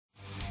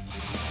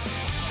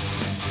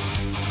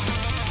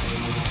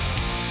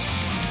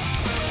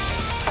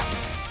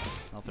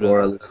prøve.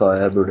 Eller sa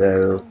jeg burde jeg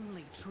jo...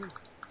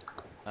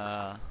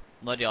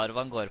 Når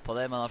Jarvan går på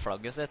det med den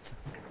flagget sitt,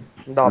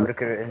 Da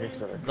bruker du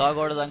invisible. da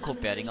går det den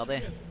kopieringen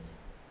di.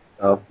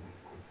 Ja.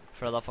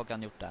 For da får ikke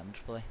han gjort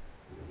damage på deg.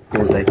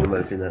 Nå ser jeg ikke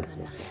bare finne det,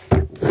 så.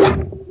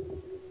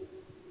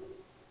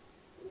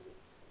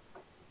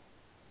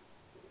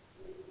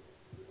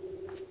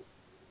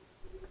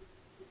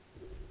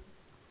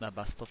 Det er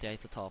best at jeg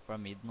ikke taper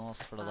mid nå,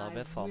 altså, for da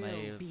blir jeg faen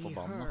meg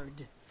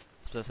forbannet.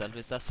 Spesielt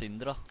hvis det er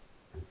Syndra.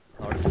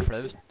 Da er det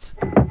flaut.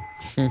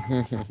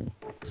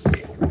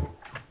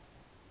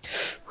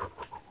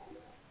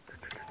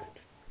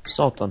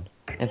 Satan,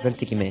 jeg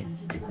følte ikke med.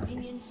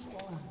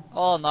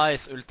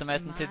 Nice.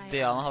 Ultimaten til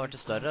Diana har vært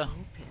større.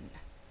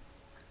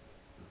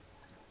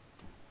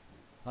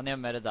 Han gjør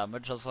mer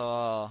damage, og så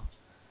har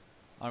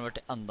han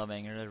vært enda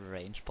mer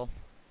range på han.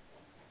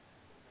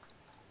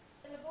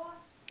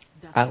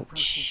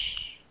 Ouch.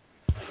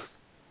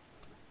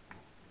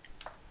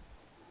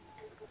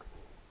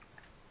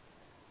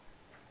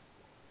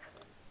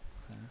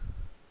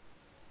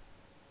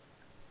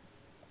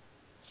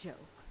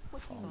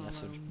 Faen, jeg er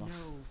sulten, ass.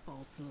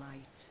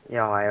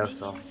 Ja, jeg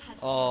også.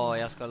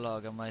 Jeg skal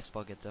lage meg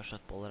spagetti og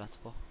kjøttboller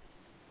etterpå.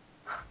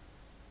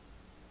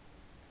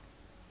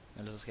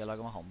 Eller så skal jeg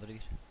lage meg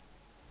hamburger.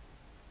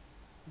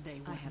 Jeg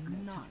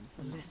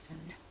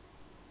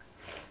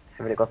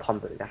vil godt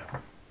hamburger.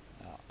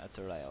 Ja, jeg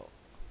tror det er jeg også.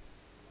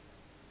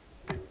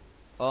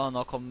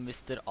 Nå kom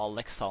Mr.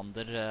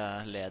 Alexander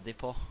ledig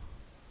på.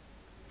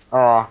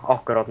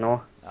 Akkurat nå.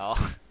 Ja.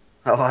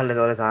 Det var veldig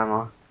dårlig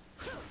timet.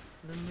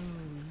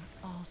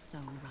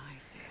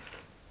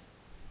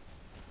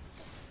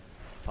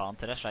 Faen,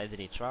 Thresh er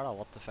dritsvær da,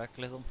 what the fuck,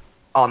 liksom.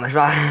 Han er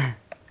svær.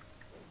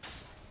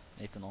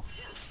 Ikke nå.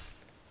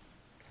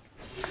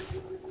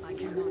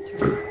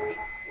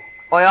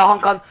 Ja, han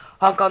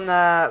kan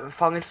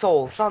fange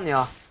souls, han,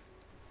 ja.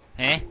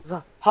 Hæ?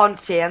 Så, han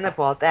tjener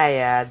på at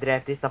jeg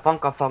drev disse, for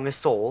han kan fange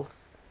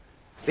souls.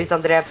 Hvis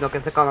han drev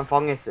noen, så kan han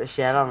fange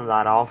sjelene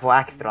der og få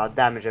ekstra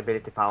damage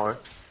ability power.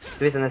 Så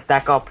hvis han er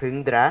stakket opp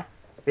 100,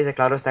 hvis jeg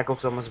klarer å stakke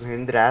opp sånn som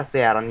 100, så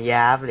gjør han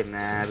jævlig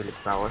med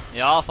ability power.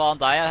 Ja, faen,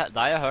 det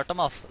har jeg hørt om,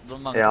 ass. Det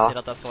er mange som sier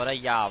at det skal være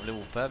jævlig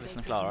OP hvis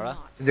han klarer det.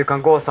 Så du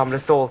kan gå og samle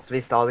souls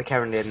hvis alle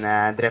Karen din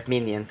dreper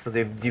minions, så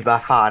du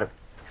bare får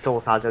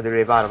souls helt, og du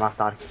blir bare mer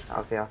sterk.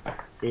 Ja,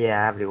 det er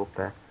jævlig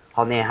OP.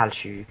 Han er helt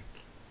syk.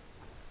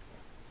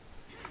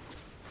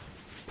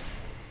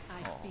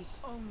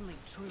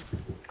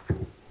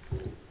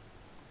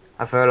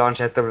 Jeg føler han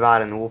kommer til å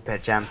være en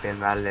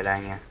OP-champion veldig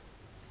lenge.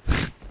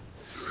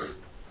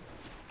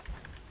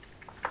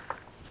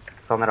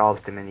 Sånn er det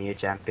alltid med nye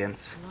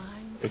champions.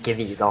 Ikke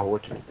vi da, hun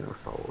kommer ikke noe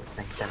for å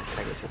tenke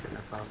kjempelegge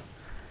kjøpene for ham.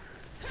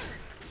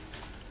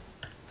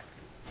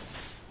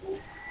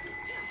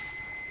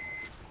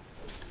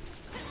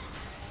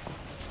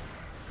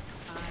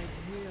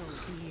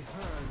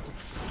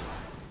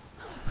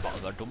 Faen,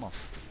 du er dum,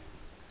 ass.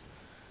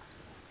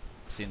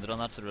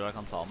 Synderen her tror jeg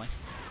kan ta meg.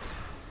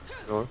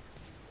 Jo.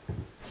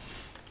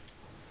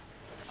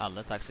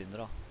 Alle tar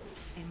Syndra.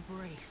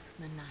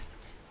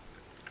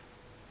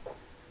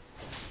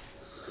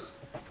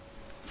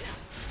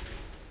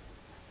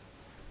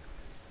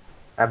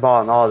 Jeg ba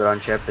en Adrian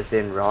kjøpe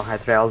Syndra.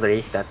 Jeg tror jeg aldri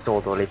gikk det et så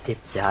dårlig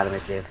tips i hele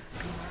mitt liv.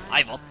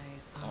 Nei, hva?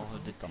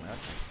 Hun dyttet meg her.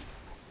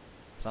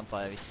 Sant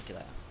da, jeg visste ikke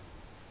det.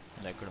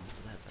 Eller jeg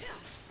glemte det, heter det.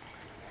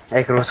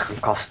 Jeg kan også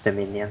kaste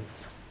minions.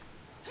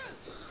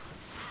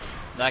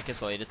 Det er ikke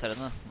så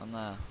irriterende, men...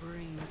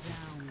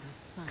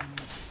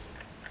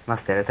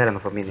 Mest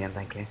irriterende for minion,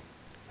 tenker jeg.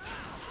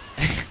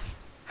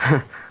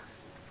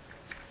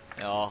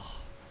 Ja.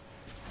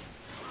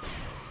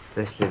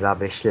 Plutselig bare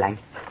blir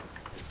slengt.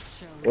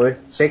 Oi,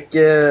 sjekk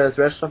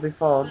Thresh, fy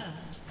faen.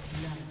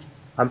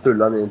 Han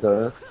puller han inn i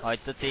tørret. Har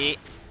ikke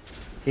tid.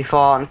 Fy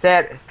faen,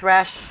 ser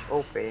Thresh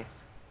oppi.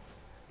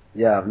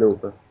 Jævlig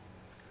oppe.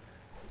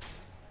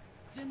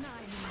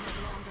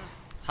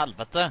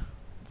 Helvete.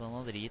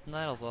 Denne driten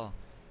der, altså.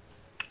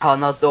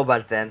 Han har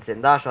dobbelt-en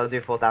sin der, så hadde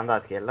du fått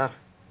enda et kill der.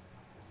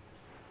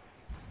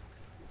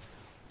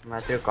 Men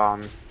jeg tror ikke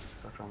han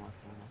skal frem.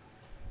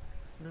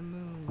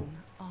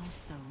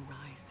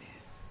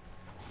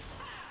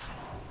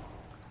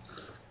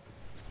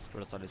 Skal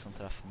du ta litt sånn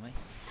treff på meg?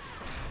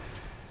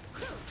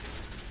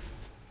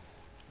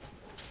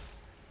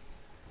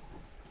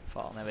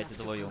 Faen, jeg vet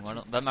ikke hvor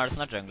jungelen... Hvem er det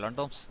som er jungleren,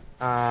 Toms?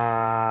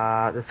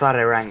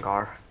 Dessverre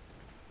Rengar.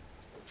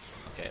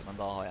 Ok, men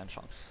da har jeg en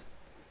sjans.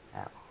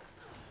 Ja.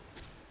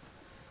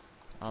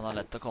 Han har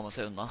lett å komme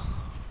seg unna.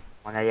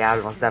 Han har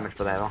jævlig masse damage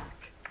på deg, da.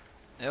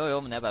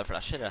 Jo, men jeg bare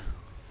flasher, jeg.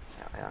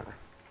 Ja, jeg gjør det.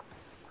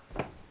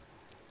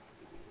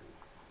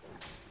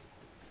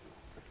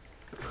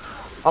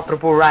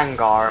 Apropos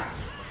Rengar.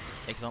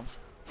 Ikke sant?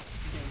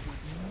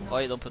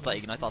 Oi, de putta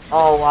Ignite at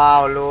Oh,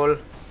 wow, lol.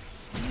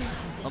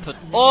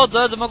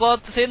 Du må gå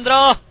til Syndra!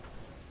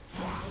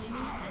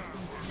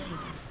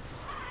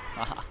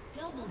 Haha.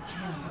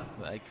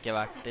 Det har ikke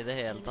vært i det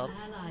hele tatt.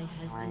 Nei,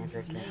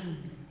 egentlig ikke.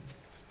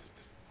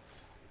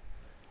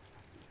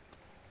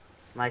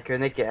 Men jeg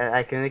kunne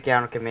ikke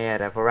gjøre noe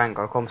mer, for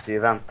Rengar kom så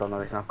i ventet når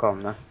vi snakket om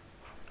det.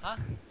 Hæ?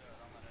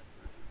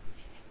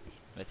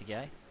 Vet ikke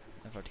jeg.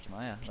 Jeg følte ikke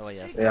meg, jeg. Det var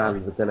jeg I som...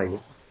 helvete lenge.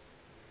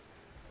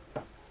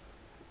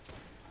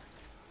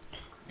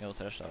 Jo,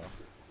 trash der da.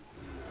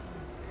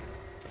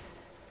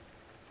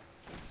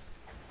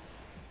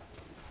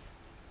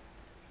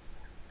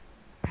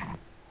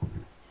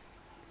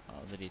 Ja,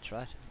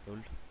 dritsvær.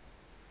 Ull.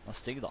 Den er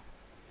stygg da.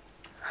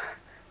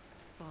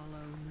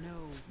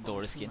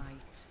 Dårlig skin.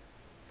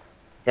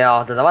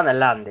 Ja, det var en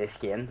elendig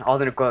skin.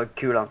 Hadde du hvor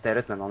kul han ser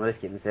ut med den andre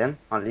skinen sin?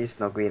 Han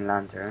lyser noe Green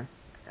Lantern.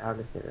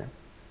 Jævlig stilig.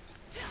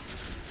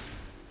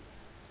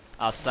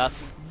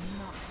 Assas.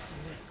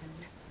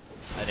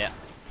 Er det.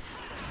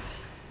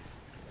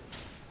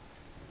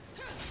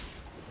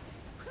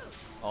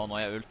 Å, nå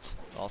er jeg ult.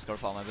 Da skal du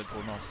faen meg bli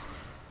porno, ass.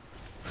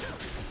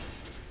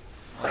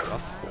 Å, jeg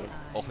traff.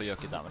 Åh, hun gjør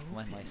ikke damage på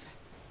meg. Nice.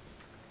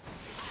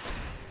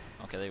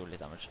 Ok, det gjorde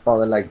litt damage.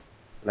 Faen, det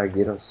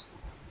legger oss.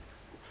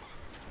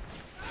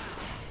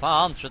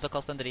 Faen, slutt å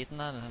kaste den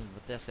driten der.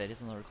 Helvete, jeg ser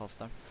ikke når du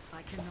kaster den.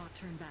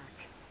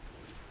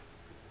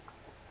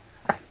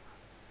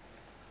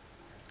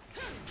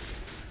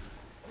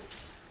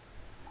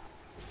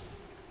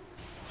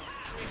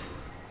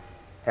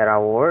 Her er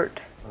award.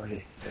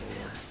 Oi.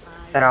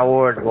 Her er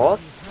award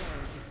what?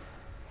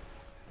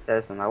 Det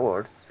er sånne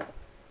awards.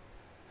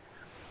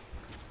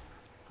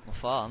 Hva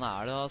faen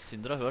er det?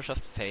 Syndra har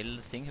kjøpt feil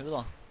ting, hun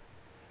da.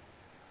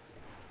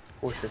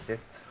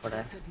 Positivt for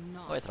det.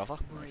 Oi, jeg traff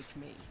henne. Nice.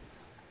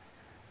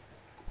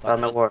 Det er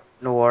noe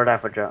award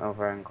der for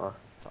Rengar.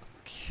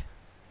 Takk.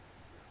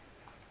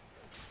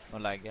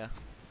 Nå legger jeg.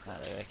 Nei,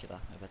 det gjør jeg ikke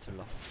det. Jeg bare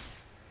tuller.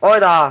 Oi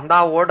da! Det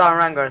er award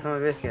av Rengar som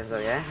er hvisken, så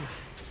jeg.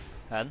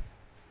 Hen?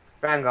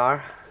 Rengar,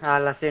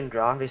 eller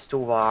Syndra, hvis to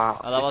var...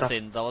 Ja, det var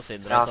Syndra i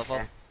så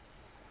fall.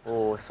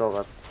 Så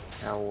godt.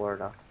 Ja, award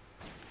da.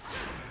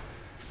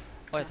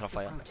 Oi, jeg traff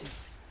henne igjen.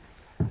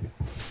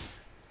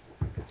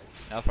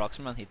 Jeg har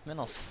flaksen med en hit min,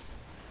 altså.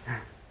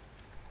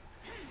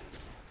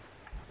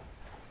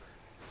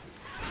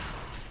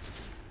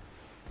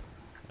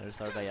 Eller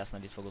så er det bare jeg som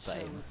er litt for god til å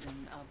aim.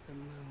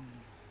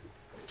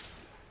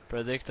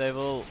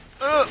 Predictable.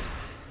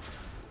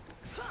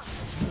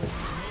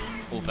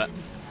 OP.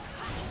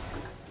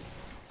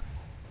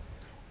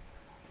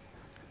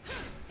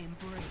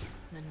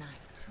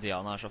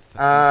 Diana er så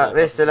fucking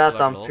hvis du leter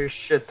han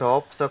pushe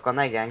topp, så kan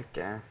jeg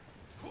genke.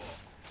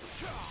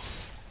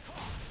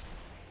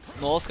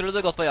 Nå skulle du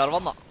gått på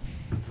Jarvan, da.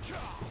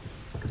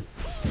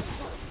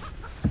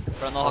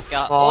 For nå har ikke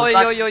jeg...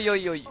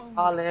 Oi.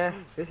 Herlig.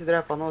 Hvis du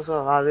dreper nå,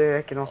 så er du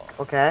ikke nok.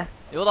 Ok.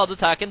 Jo da, du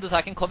tar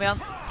den, kom igjen.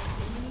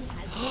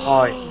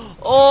 Oi.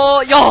 Åh,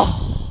 ja!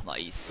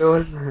 Nice.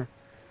 Lol.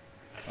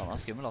 Han er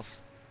skummel,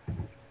 ass.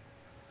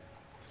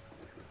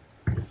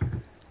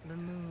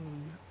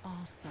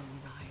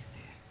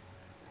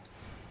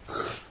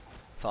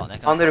 Faen,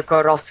 jeg kan... Aner du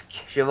hvor rask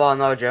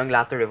Xeoono og jungle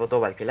etter du får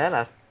dobbeltkill,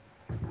 eller?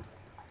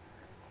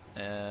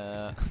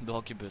 Du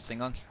har ikke boots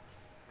engang.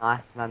 Nei,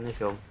 men i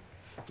fjor.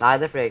 Nei,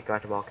 det får jeg ikke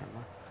være tilbake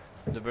ennå.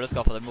 Du burde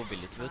skaffe deg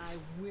mobility boots.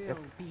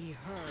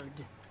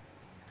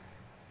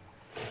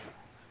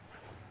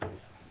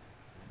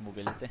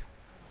 Mobility.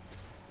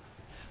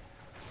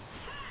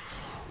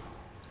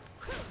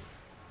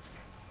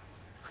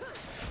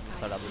 Hvis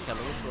det er der du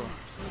kaller det, så...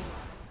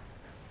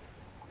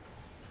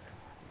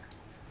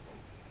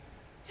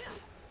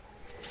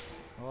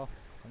 Åh,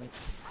 kom hit.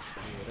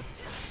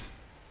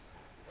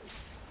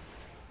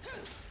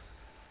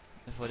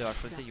 Vi får i hvert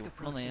fall ikke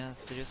gjort noe når jeg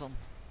styrer sånn.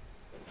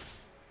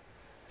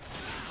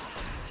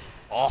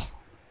 Åh!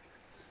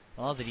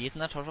 Denne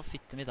driten her tar så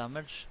fitte mye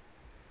damage.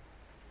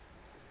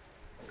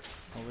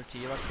 Over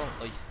 10 i hvert fall.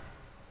 Oi.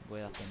 Går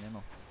jeg etter den igjen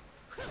nå.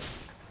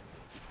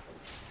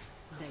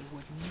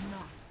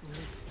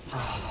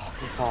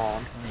 Fy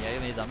faen. Den gir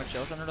jo mye damage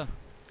i år, skjønner du.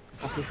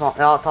 Fy faen.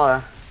 Ja, ta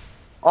det.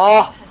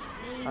 Åh!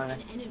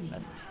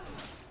 Vent.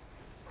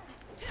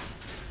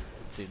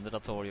 Synder, da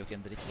tåler jo ikke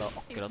en dritt da,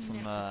 akkurat som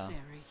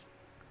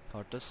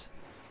Kartus.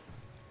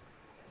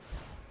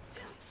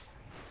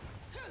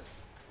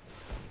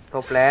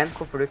 Top lane,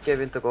 hvorfor du ikke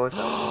begynte å gå ut?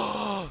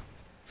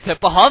 Se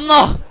på han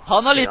da!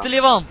 Han har lite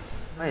liv, han!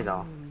 Nei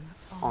da.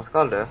 Han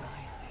skal dø.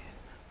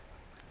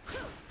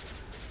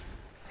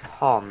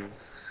 Han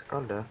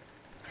skal dø.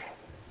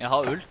 Jeg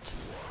har ult.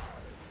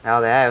 Ja,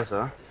 det er jo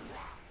så.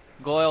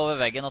 Gå over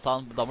veggen og ta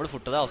han. Da må du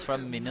forte deg, altså, for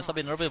minionsa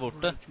begynner å bli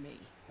borte.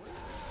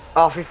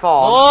 Fy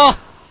faen. Åh!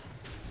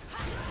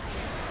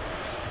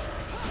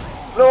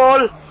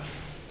 LOL!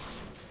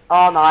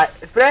 Nei.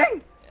 Spreng!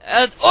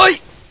 Oi!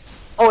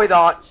 Oi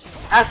da.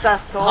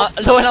 SS top.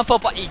 Nå vil han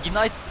poppa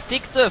Ignite.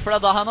 Stikk du, for det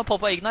er da han har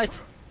poppa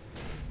Ignite.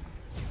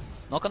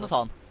 Nå kan du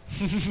ta han.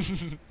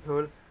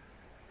 Cool.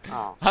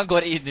 Han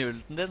går inn i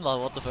ulten din, da.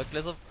 What the fuck,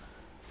 liksom.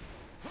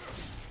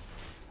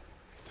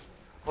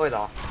 Oi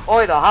da.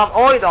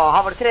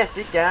 Her var det 3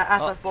 stykker.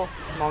 SS bot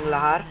mangler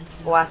her.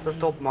 Og SS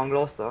top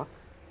mangler også.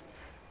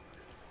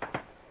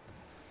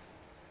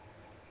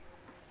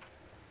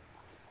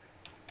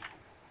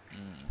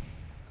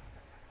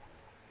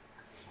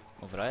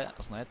 Hvorfor har jeg...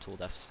 Altså, nå har jeg 2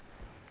 defs.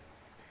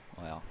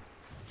 Åja.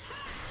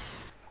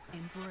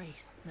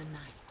 Embrace the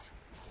night.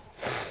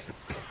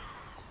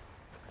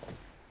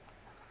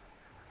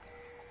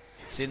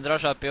 Syndra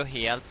kjøper jo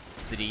helt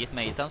drit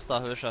med items da.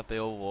 Hun kjøper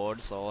jo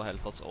wards og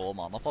healthpots og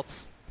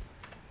manapots.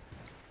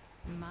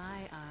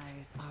 My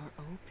eyes are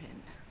open.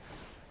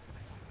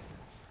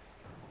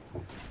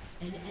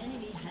 An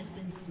enemy has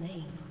been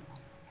slain.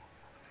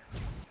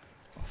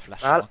 Og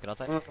flash Vel, akkurat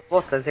her.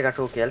 botten sikkert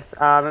 2 kills.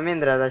 Med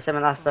mindre det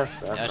kommer en SS.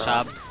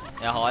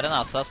 Jeg har en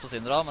SS på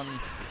Syndra, men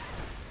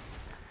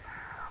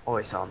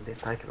Oi, sann,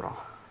 dette er ikke bra.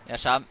 jeg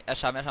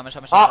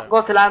kommer.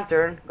 Gå til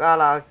Lantern.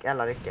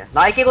 Eller ikke.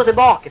 Nei, ikke gå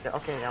tilbake til...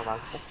 Ok, ja vel.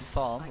 Å, fy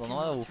faen. Nå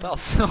er det OP,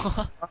 altså.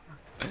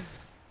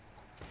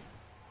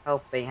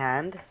 Helping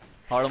hand.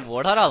 Har de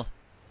ward her, eller?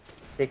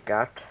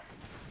 Sikkert.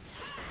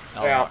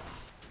 Ja.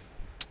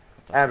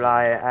 Jeg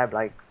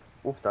ble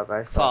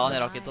oppdaget i stedet. Faen,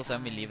 jeg rakk ikke å se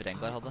hvor mye liv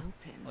Rengar hadde.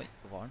 Oi,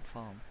 hvor var den?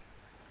 Faen.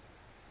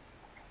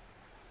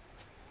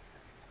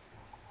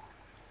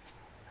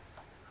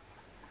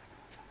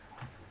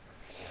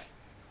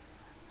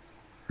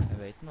 Jeg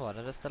vet den var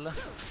her et sted.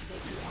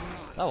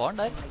 Der var den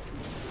der.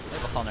 Oi,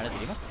 hva faen er det jeg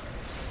driver med?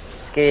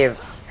 Skriv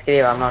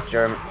I'm not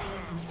German.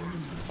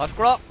 Takk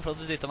skal du ha, for at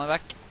du dyttet meg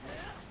vekk.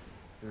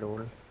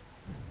 Lol.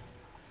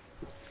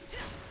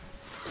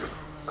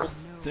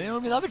 Det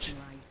gjorde min damage.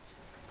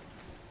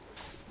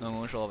 Noen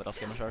ganger så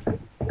overrasker jeg meg selv.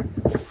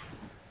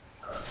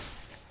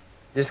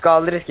 Du skal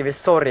aldri skrive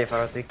sorry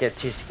for at du ikke er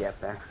tysk,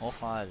 GP. Å,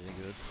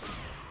 herregud.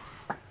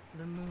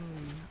 The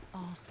moon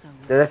also.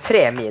 Det er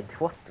 3 mid.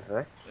 What the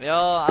fuck?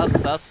 Ja,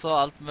 SS og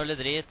alt mulig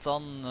drit,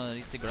 sånn,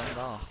 riktig glem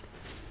da.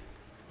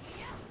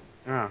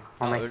 Ja,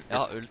 han er... Jeg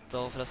har ult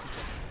og forresten.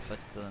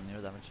 Fett, den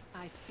gjør damage.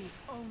 I speak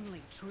only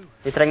truth.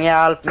 Vi trenger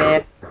hjelp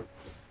med...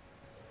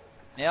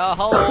 Ja,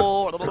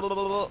 hallo!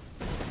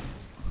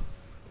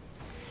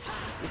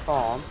 Fy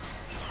faen.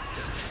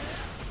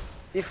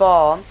 Fy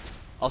faen.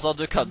 Altså,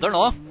 du kødder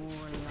nå?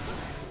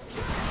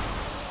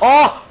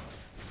 Åh!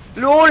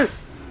 LOL!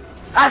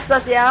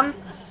 SS igjen!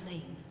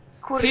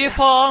 Fy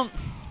faen!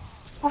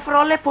 Hvorfor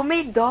alle er på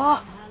middag?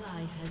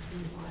 Ally has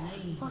been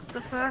slain. What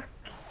the fuck?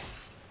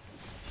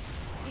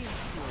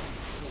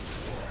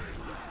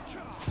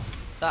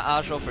 Det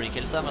er så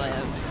freakilse, men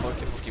jeg får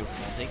ikke gjort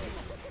noen ting.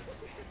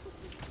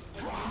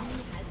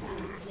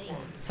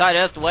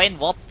 Seriøst, Wayne,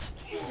 what?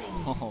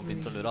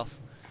 Begynte å lure, ass.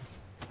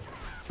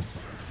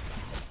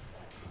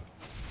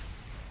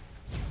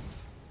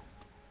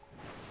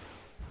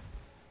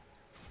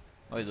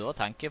 Oi, du har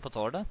tanker på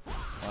tårnet? Å,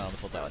 jeg hadde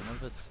fått det armor,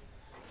 putt.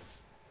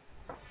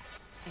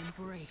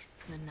 Embrace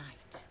the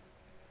night.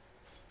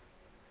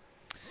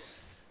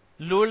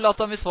 Lol, at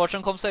Miss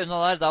Fortune kom seg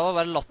unna der, det var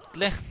bare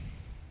latterlig.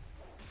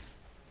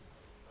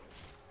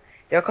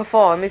 Ja, hva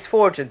faen? Miss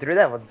Fortune, tror du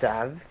det var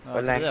dau?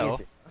 Ja, jeg tror det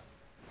også.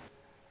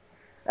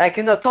 Jeg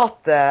kunne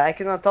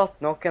ha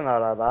tatt noen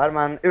av det der,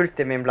 men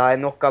ulti min ble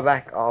knocka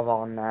back av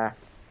han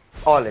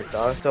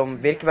Alistar, som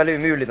virker veldig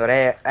umulig når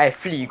jeg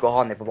flyger og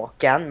han er på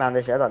bakken, men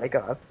det skjedde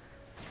likevel.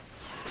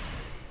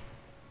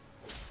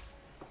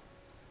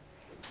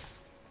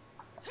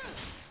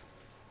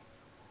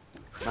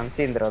 Men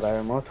Syndra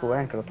derimot, hun er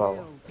enkel å ta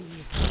av.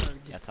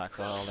 Jeg tar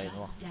ikke alene,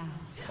 da.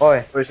 Oi,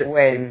 Oi, shit.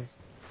 Wayne.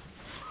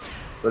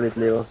 Det var litt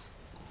liv, ass.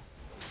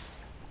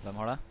 Hvem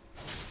har det?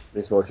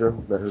 Miss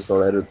Fortune, men hun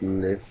står der uten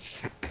liv.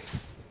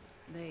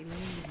 They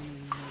leave me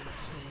no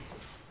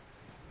choice.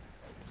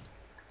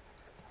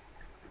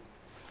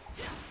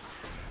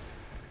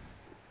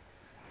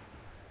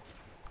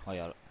 Oi,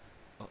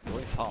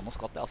 oi, faen, nå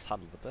skvatt jeg, ass,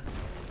 helvete.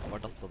 Hva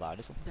var dette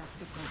der, liksom?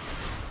 Dusk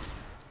approaches.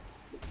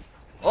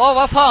 Å,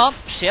 hva faen?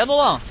 Skje noe,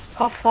 da?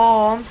 Hva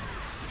faen?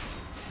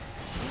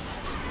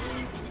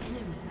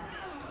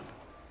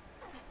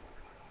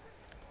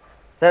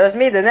 Seriøst,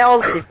 midden er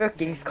alltid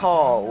fuckings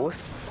kaos.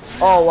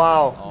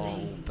 Wow.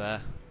 OP.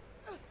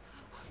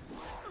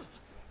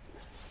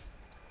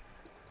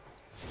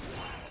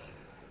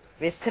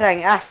 Vi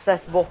trenger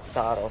SS-bot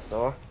her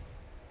også.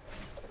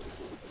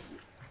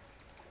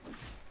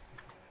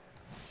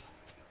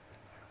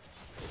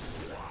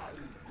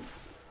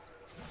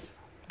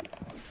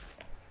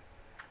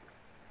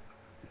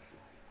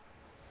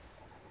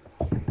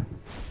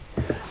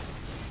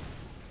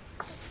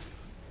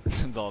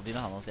 Da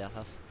begynner han å si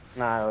SS.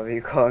 Nei, og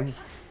Wukong.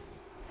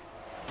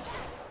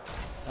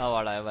 Ja, hva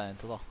er det jeg var inne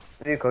til, da?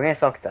 Wukong har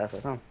sagt det, så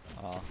sånn.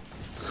 Ja.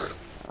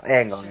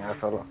 En gang i hvert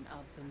fall da.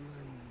 Of the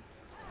moon.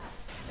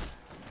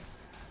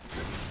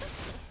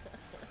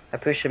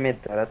 Jeg pusher mid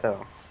til dette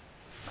da.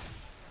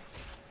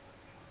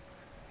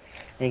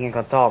 Ingen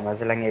kan ta meg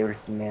så lenge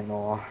ulten min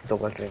og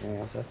dobbeltringen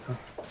uansett, så.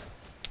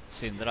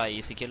 Synder er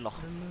easy kill, da.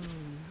 The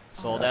moon.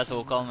 Så det jeg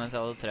tok han mens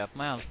jeg hadde tre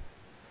på meg, eller?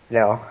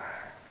 Ja.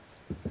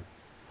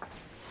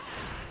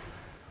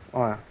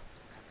 Åja.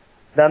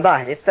 Den der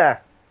hitter.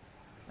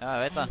 Ja,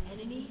 jeg vet det.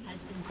 Enemy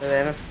has been Det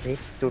er nesten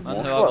hit stort Men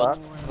bort hun på har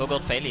det.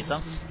 gått feil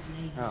items.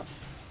 slain. Ja.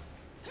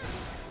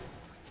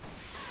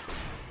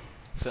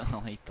 Så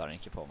han hitter den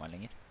ikke på meg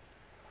lenger.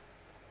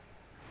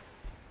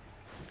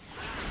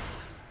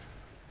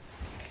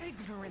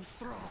 Ignorant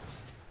thrall.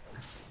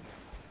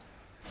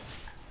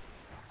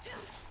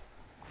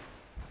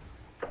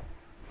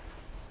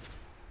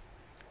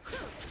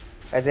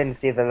 I didn't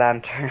see the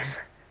lantern.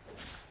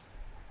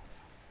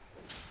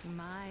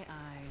 My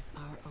eyes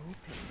are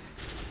open.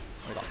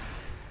 Oi da.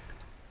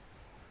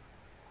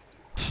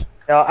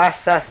 Ja,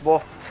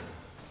 SS-bot.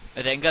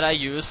 Rengar er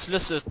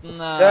useless uten...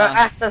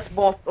 Ja,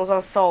 SS-bot, og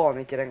så sa han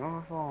ikke det engang.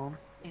 Hva faen?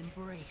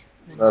 Embrace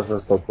the Det er så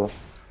stopp på.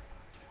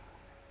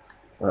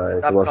 Nei, Jeg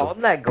ikke bare så.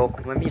 planlegger å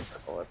komme middag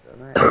på det.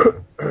 Nei.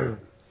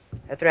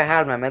 Jeg tror jeg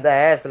holder meg med det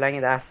så lenge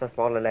det er SS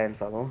på alle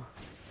lanesa nå.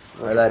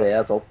 Nei, der er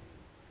jeg topp.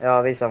 Ja,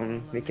 hvis han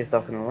ikke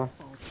stopper nå da.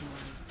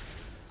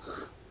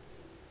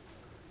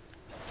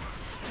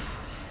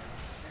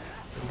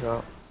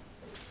 Ja.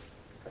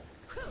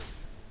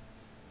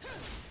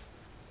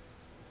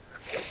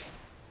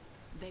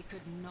 They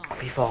could not.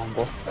 Fy faen,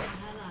 bot.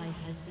 Ally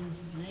has been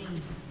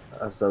slain.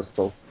 SS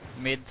topp.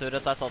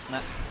 Mid-turret er tatt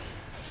ned.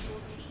 Your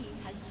team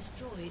has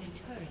destroyed a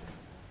turret.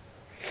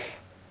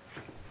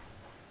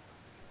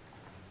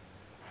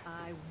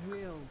 I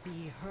will be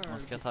Nå heard.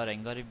 skal jeg ta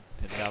Rengar i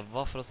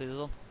ræva, for å si det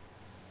sånn.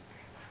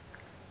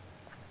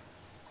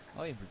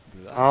 Oi,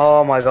 blue er.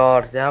 Oh my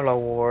god, jævla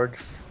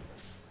wards.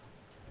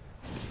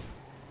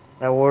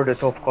 Det er wardet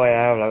topp hver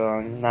jævla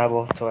gang. Nei,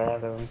 bot hver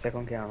jævla gang, så jeg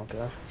kan ikke gjøre noe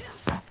der.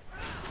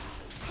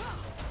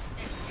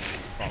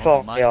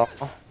 Faen, ja.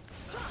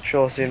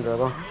 Se Syndra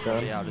da. Det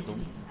er jævlig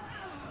dum.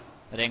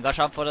 Rengar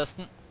kjapp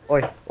forresten.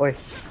 Oi, oi.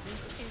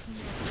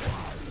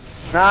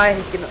 Nei,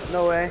 ikke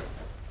no way.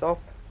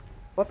 Stopp.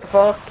 What the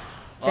fuck?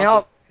 Ja,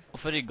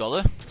 Hvorfor rygga du?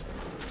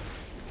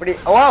 fordi...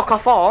 Wow, hva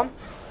faen?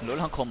 Lol,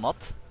 han kom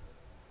att.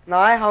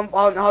 Nei,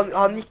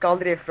 han gikk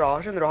aldri ifra,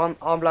 skjønner du?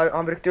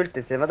 Han brukte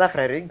ultien sin, men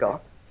derfor jeg rygga.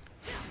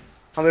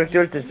 Han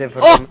brukte ultien sin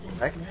for å komme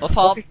vekk. Hva Å,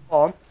 faen? fy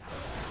faen.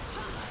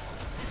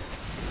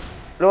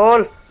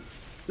 LOL!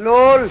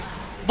 LOL!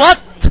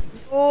 What?!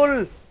 LOL!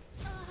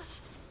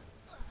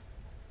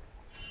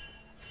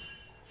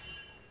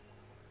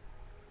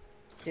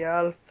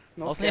 Hjelp.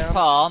 Åssen i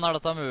faen er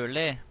dette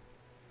mulig?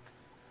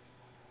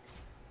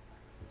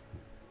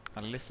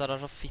 Alice der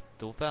er så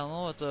fitte opp igjen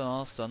nå, vet du.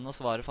 Han stønn og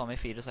svarer faen meg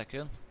i 4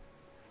 sekunder.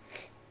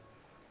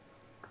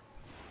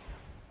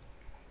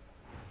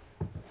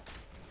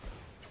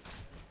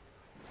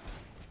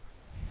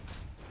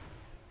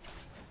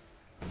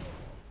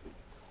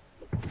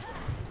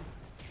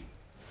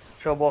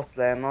 Se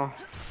botlane nå.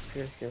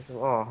 Skal så...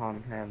 Å, han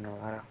er nå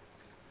her, ja.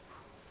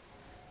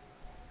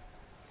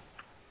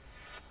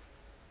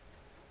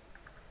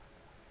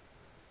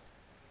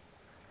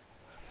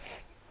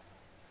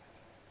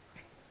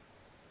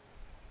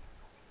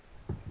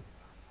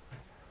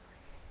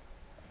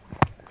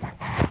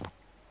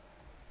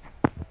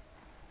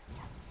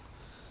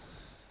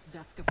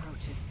 Dusk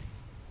approaches.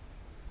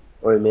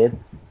 Oi, mid.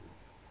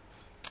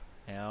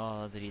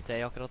 Ja, det driter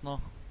jeg i akkurat nå.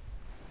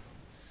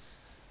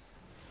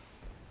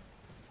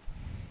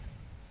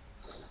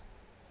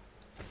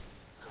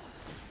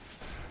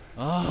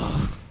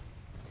 Åh,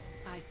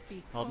 I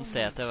speak hadde en only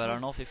CT vært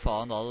her nå, fy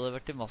faen, da hadde det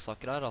vært i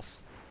massakre her, ass.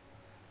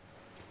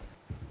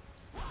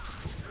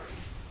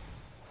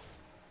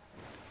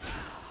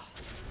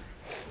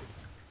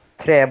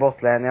 Tre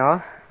botlane, ja.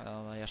 Ja,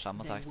 jeg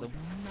kommer og they tar would dem.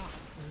 not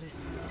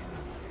listen.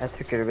 Jeg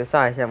tror ikke du vil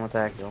si jeg kommer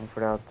til Ekron,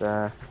 fordi at...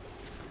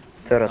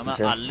 Tør Ja, at men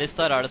ikke... Alice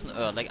der er det sånn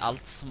ødelegg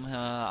alt som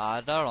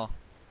er der, da.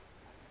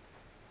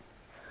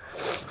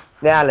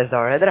 Det er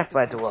Alistar, jeg dreper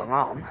meg 2 ganger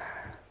han.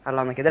 Eller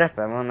han ikke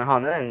dreper, men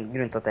han er en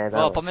grunn til at jeg er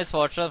Gå der. på mitt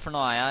fortsatt, for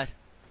nå er jeg her.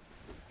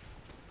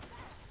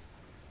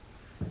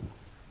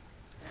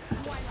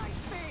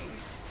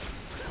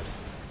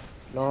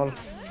 LOL.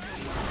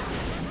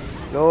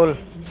 LOL.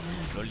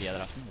 Lol, jeg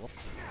drepte den,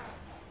 what?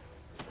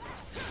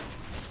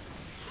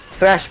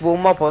 Thrash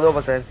bomma på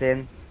dobbelten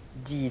sin.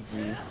 GG.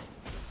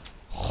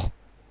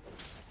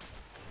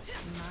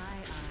 My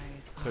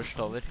eyes are Først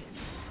over.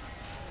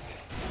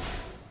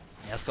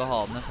 Jeg skal ha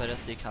den før jeg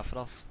stikker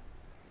herfra, ass.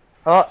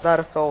 Ja, der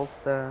er Souls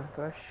til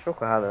Thrash. Se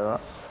hva her det da.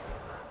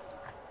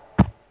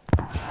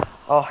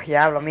 Åh,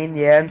 jævla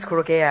minions,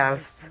 hvor dere er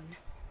helst.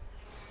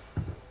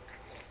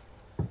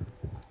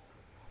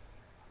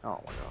 Oh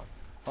my god.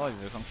 Oi,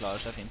 vi kan klare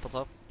seg fint på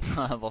topp.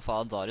 Hva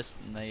faen, Darius?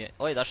 Nei.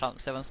 Oi, der skjem.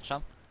 Se hvem som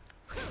skjem.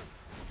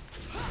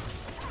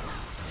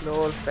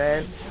 LOL,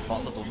 fail.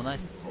 Faen, så dum den er.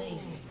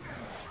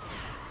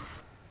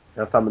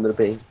 Jeg har 500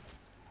 ping.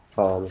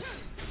 Faen.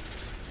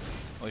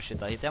 Oi, shit,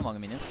 der hittet jeg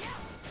mange minions.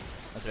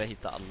 Jeg tror jeg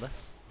hittet alle.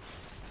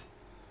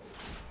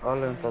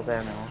 Alle unntatt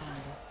en, ja.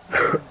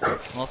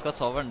 Nå skal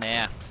Tower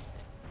ned.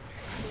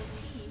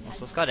 Og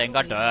så skal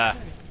Rengar dø.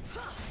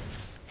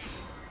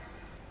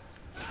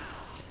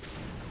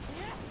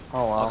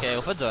 Oh, wow. Ok,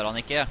 hvorfor dør han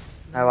ikke?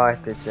 Jeg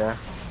vet ikke.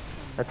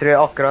 Jeg tror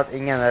akkurat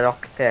ingen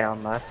rakk til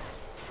han der.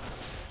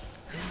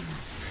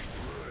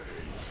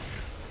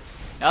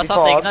 Jeg har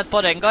satt Ignet på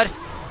Rengar.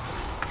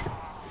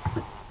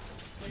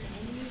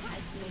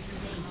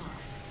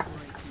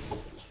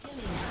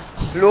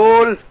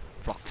 LOL!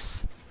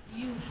 Flaks.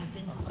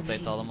 Jeg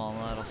tenkte alle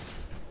mannene der, ass.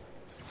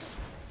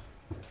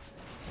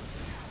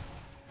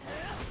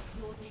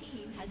 Your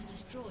team has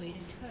destroyed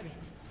a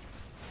turret.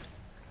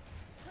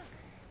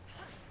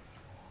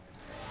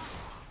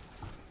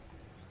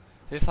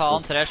 Fy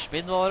faen, trash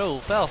mid var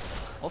OP, ass.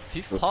 Å,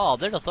 fy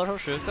fader, dette er så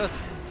sjukt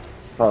ut.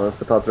 Faen, jeg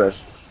skal ta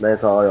trash. Nei,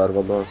 ta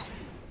Jarvan da.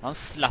 Han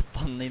slapp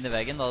han inn i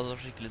veggen, da det så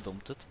skikkelig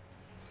dumt ut.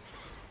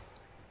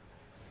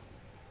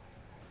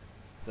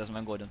 Ser ut som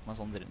han går rundt med en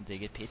sånn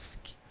diger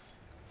pisk.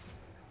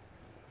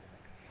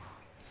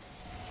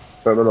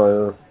 Følg med nå,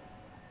 jo.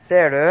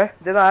 Ser du?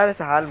 Det der er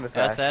så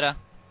helvete. Jeg ser det.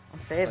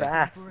 Han ser det.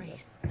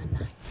 Embrace the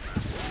night.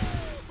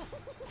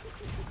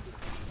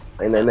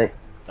 Nei.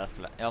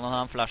 Ja, men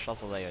han flashet,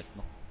 så det gjør ikke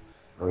noe.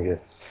 Ok.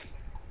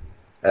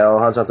 Ja,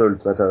 han kommer til å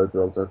ulte meg til ut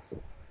uansett, så.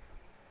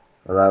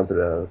 Ja, det tror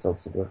jeg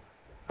satser på.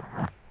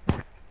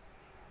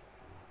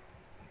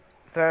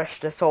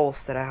 Første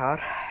souls til det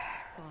her.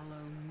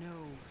 Follow no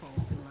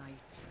false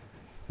light.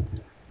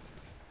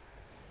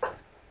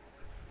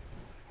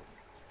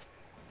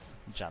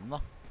 Jen, da.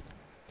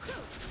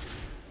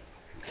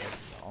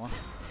 Ja, da.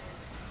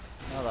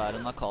 Ja, det er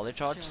en Akali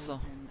charge, så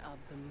Chosen of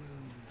the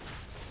moon.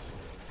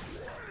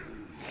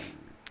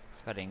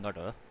 skal Rengar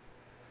dø.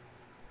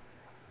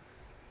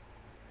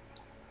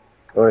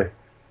 Oi.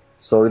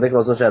 Så dere ikke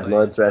hva som skjedde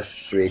når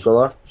trash recall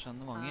da?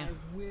 Skjønner mange.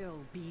 I will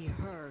be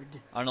heard.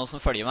 Er det noen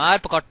som følger meg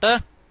her på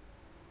kartet?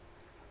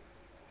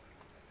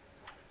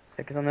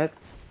 Ser ikke sånn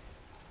ut.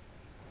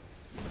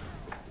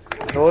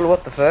 Roll,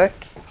 what the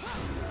fuck?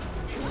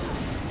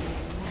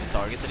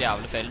 Target er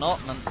jævlig feil nå,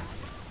 men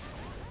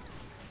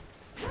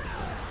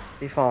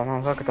Fy faen,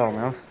 han skal ikke ta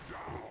med oss.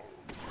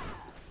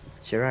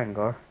 Ikke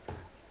Rengar.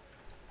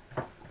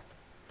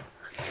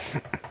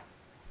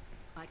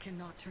 I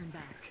cannot turn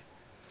back.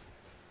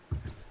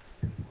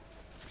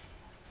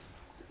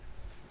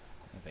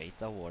 jeg vet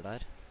det er war der.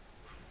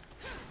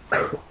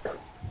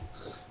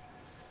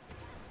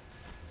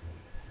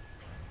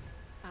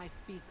 I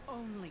speak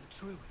only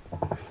truth.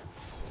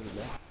 Tror du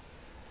det?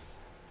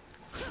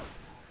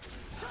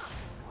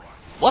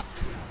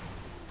 What?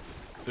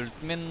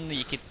 Ulten min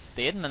gikk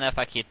ikke inn, men jeg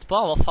fikk hit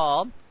på. Hva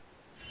faen?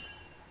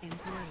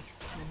 Embrace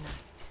the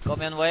night.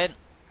 Kom igjen, Wayne.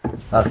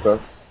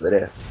 SS,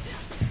 re.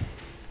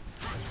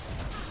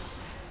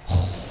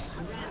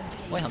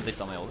 Oi, han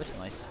dyttet meg over.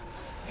 Nice.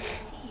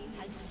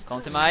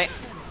 Kom til meg.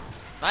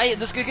 Nei,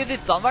 du skulle ikke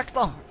dytte han vekk,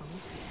 da.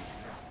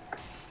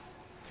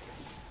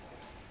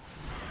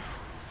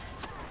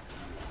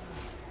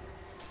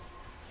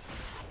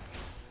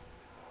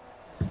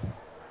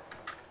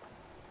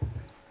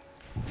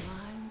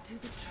 Blind to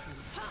the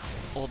truth.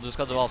 Å, du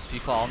skal dø, altså. Fy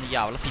faen,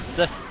 jævla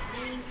fitte.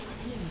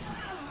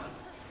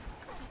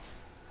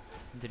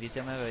 Drit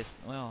jeg med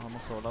waste. Åja, han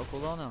har så lav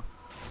cooldown, ja.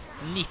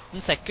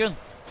 19 sekund.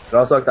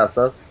 Bra sagt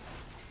SS.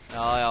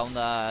 Ja, men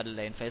det er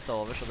lane face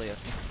over, så det gjør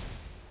ikke noe.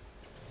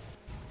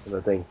 Som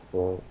jeg tenkte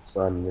på,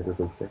 så er den litt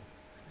tok det.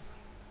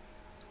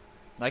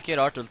 Det er ikke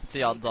rart ulten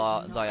til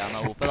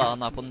Diana OP, da.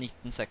 Han er på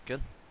 19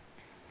 sekund.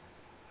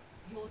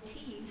 Your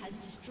team has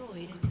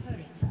destroyed a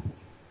turret.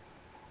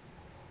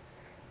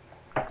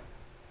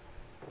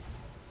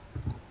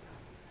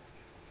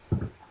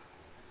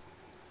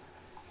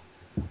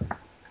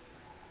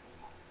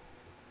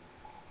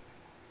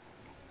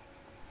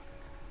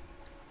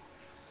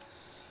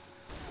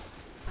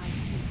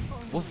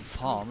 Å,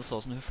 faen, det så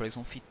ut som hun fløy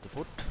sånn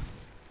fittefort.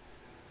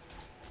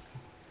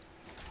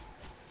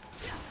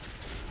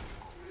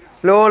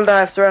 Lol, det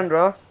er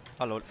surrender.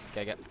 Hallo,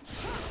 GG.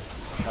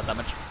 Det er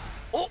damage.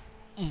 Å!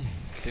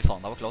 Fy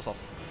faen, det var close,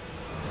 altså.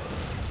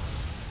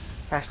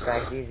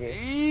 Hashtag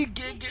easy.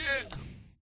 GG!